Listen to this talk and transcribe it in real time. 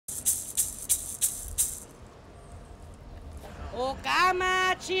On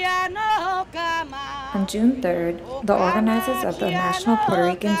June 3rd, the organizers of the National Puerto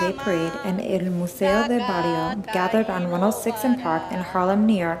Rican Day Parade and El Museo del Barrio gathered on 106th Park in Harlem,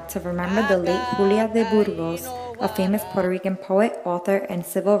 New York to remember the late Julia de Burgos, a famous Puerto Rican poet, author, and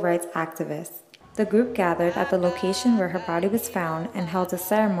civil rights activist. The group gathered at the location where her body was found and held a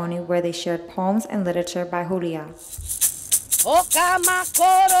ceremony where they shared poems and literature by Julia.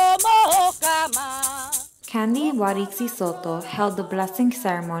 Candy Warixi Soto held the blessing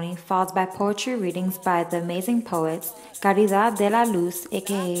ceremony followed by poetry readings by the amazing poets Caridad de la Luz,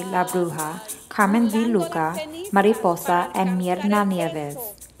 a.k.a. La Bruja, Carmen V. Luca, Mariposa, and Mierna Nieves.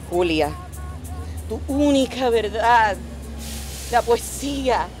 Julia, tu única verdad, la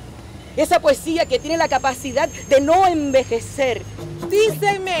poesía, esa poesía que tiene la capacidad de no envejecer.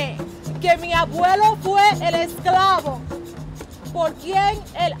 Dícenme que mi abuelo fue el esclavo por quien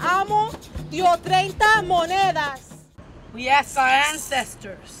el amo dio 30 monedas. We ask our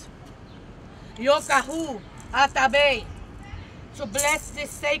ancestors, Yokahu, Atabe, to bless this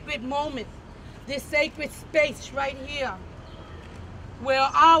sacred moment, this sacred space right here, where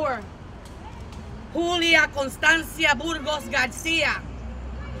our Julia Constancia Burgos Garcia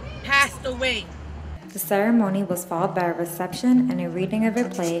passed away. The ceremony was followed by a reception and a reading of a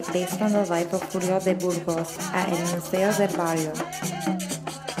play based on the life of Julio de Burgos at El Museo del Barrio.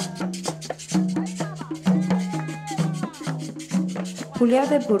 Julio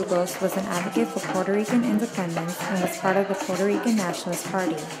de Burgos was an advocate for Puerto Rican independence and was part of the Puerto Rican Nationalist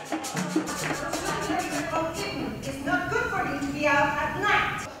Party. It's not good for you to be out at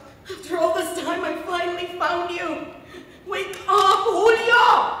night. After all this time, I finally found you. Wake up,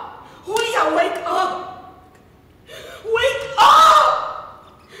 Julio! Julia, wake up! Wake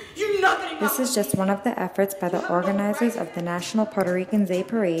up! You're not getting up. This is just one of the efforts by the organizers of the National Puerto Rican Day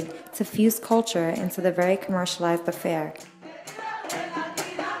Parade to fuse culture into the very commercialized affair.